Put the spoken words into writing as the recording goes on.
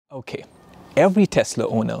Okay, every Tesla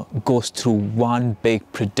owner goes through one big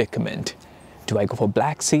predicament. Do I go for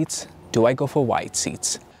black seats? Do I go for white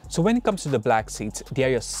seats? So when it comes to the black seats, they are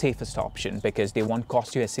your safest option because they won't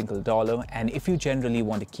cost you a single dollar, and if you generally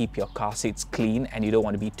want to keep your car seats clean and you don't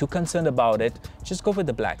want to be too concerned about it, just go with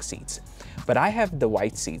the black seats. But I have the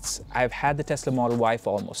white seats. I've had the Tesla Model Y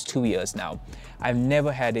for almost 2 years now. I've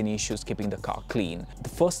never had any issues keeping the car clean. The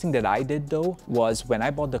first thing that I did though was when I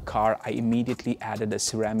bought the car, I immediately added a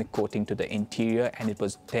ceramic coating to the interior, and it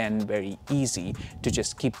was then very easy to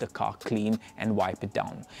just keep the car clean and wipe it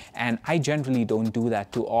down. And I generally don't do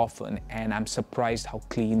that too often, and I'm surprised how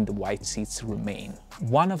clean the white seats remain.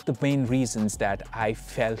 One of the main reasons that I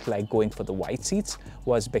felt like going for the white seats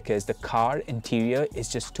was because the car interior is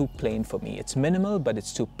just too plain for me. It's minimal, but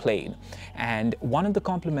it's too plain. And one of the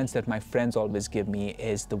compliments that my friends always give me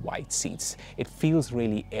is the white seats. It feels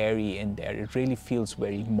really airy in there. It really feels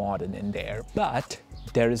very modern in there. But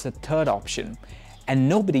there is a third option, and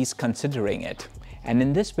nobody's considering it. And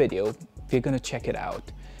in this video, we're going to check it out.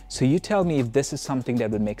 So you tell me if this is something that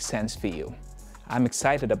would make sense for you. I'm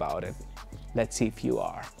excited about it. Let's see if you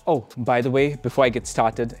are. Oh, by the way, before I get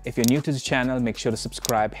started, if you're new to the channel, make sure to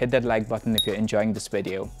subscribe, hit that like button if you're enjoying this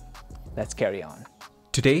video. Let's carry on.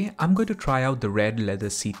 Today, I'm going to try out the red leather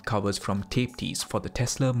seat covers from Taptes for the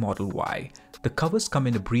Tesla Model Y. The covers come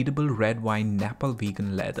in a breathable red wine Nappa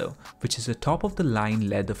vegan leather, which is a top-of-the-line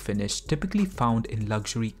leather finish typically found in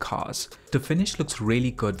luxury cars. The finish looks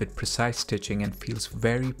really good with precise stitching and feels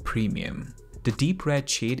very premium. The deep red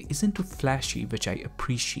shade isn't too flashy, which I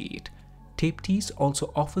appreciate. Taptes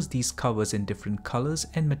also offers these covers in different colors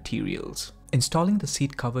and materials. Installing the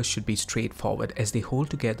seat covers should be straightforward as they hold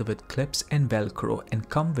together with clips and Velcro and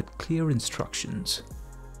come with clear instructions.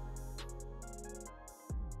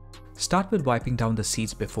 Start with wiping down the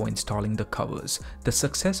seats before installing the covers. The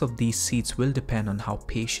success of these seats will depend on how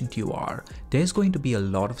patient you are. There's going to be a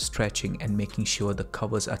lot of stretching and making sure the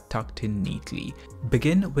covers are tucked in neatly.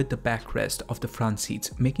 Begin with the backrest of the front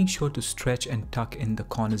seats, making sure to stretch and tuck in the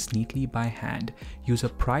corners neatly by hand. Use a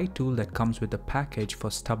pry tool that comes with the package for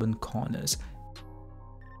stubborn corners.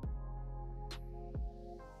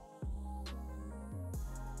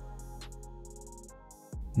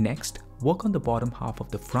 Next, work on the bottom half of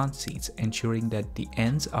the front seats, ensuring that the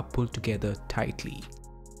ends are pulled together tightly.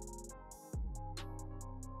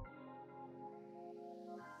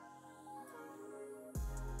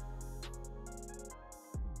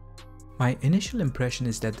 My initial impression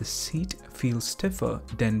is that the seat feels stiffer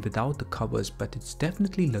than without the covers, but it's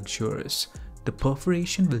definitely luxurious. The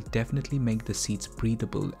perforation will definitely make the seats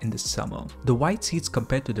breathable in the summer. The white seats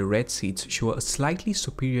compared to the red seats show a slightly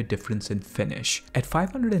superior difference in finish. At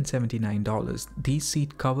 $579, these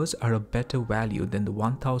seat covers are a better value than the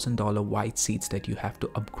 $1,000 white seats that you have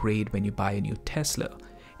to upgrade when you buy a new Tesla.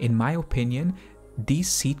 In my opinion,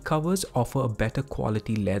 these seat covers offer a better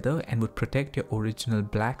quality leather and would protect your original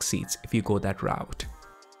black seats if you go that route.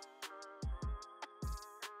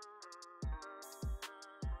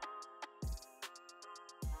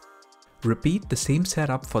 Repeat the same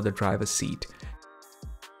setup for the driver's seat.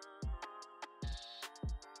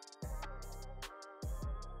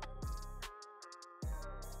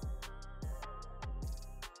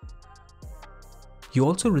 You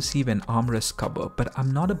also receive an armrest cover, but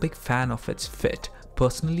I'm not a big fan of its fit.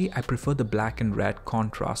 Personally, I prefer the black and red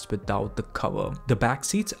contrast without the cover. The back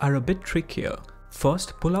seats are a bit trickier.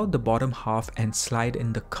 First, pull out the bottom half and slide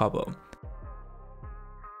in the cover.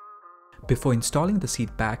 Before installing the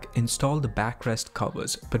seat back, install the backrest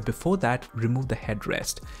covers, but before that, remove the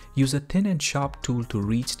headrest. Use a thin and sharp tool to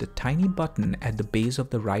reach the tiny button at the base of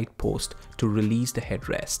the right post to release the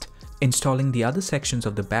headrest. Installing the other sections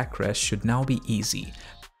of the backrest should now be easy.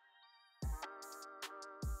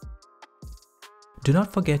 Do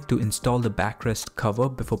not forget to install the backrest cover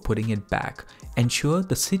before putting it back. Ensure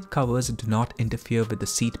the seat covers do not interfere with the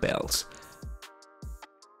seat belts.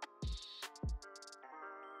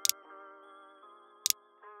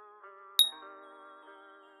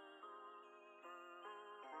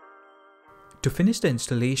 To finish the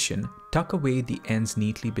installation, tuck away the ends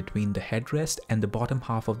neatly between the headrest and the bottom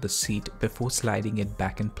half of the seat before sliding it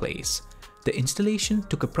back in place. The installation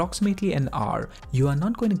took approximately an hour. You are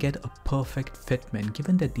not going to get a perfect fitment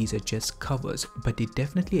given that these are just covers, but they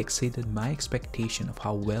definitely exceeded my expectation of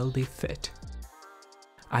how well they fit.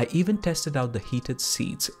 I even tested out the heated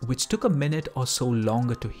seats, which took a minute or so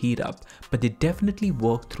longer to heat up, but they definitely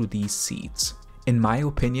worked through these seats. In my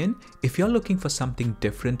opinion, if you're looking for something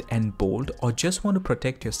different and bold or just want to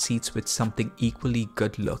protect your seats with something equally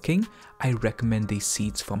good looking, I recommend these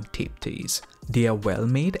seats from Taptes. They are well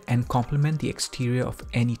made and complement the exterior of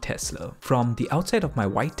any Tesla. From the outside of my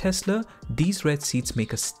white Tesla, these red seats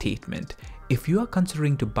make a statement. If you are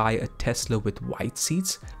considering to buy a Tesla with white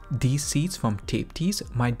seats, these seats from Taptes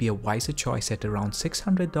might be a wiser choice at around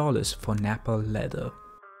 $600 for Nappa leather.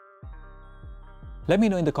 Let me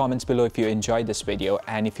know in the comments below if you enjoyed this video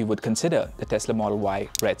and if you would consider the Tesla Model Y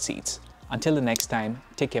red seats. Until the next time,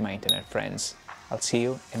 take care my internet friends. I'll see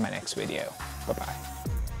you in my next video. Bye-bye.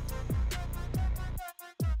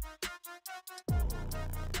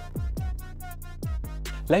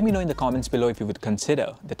 Let me know in the comments below if you would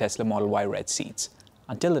consider the Tesla Model Y red seats.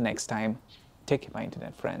 Until the next time, take care my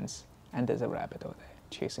internet friends. And there's a rabbit over there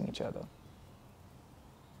chasing each other.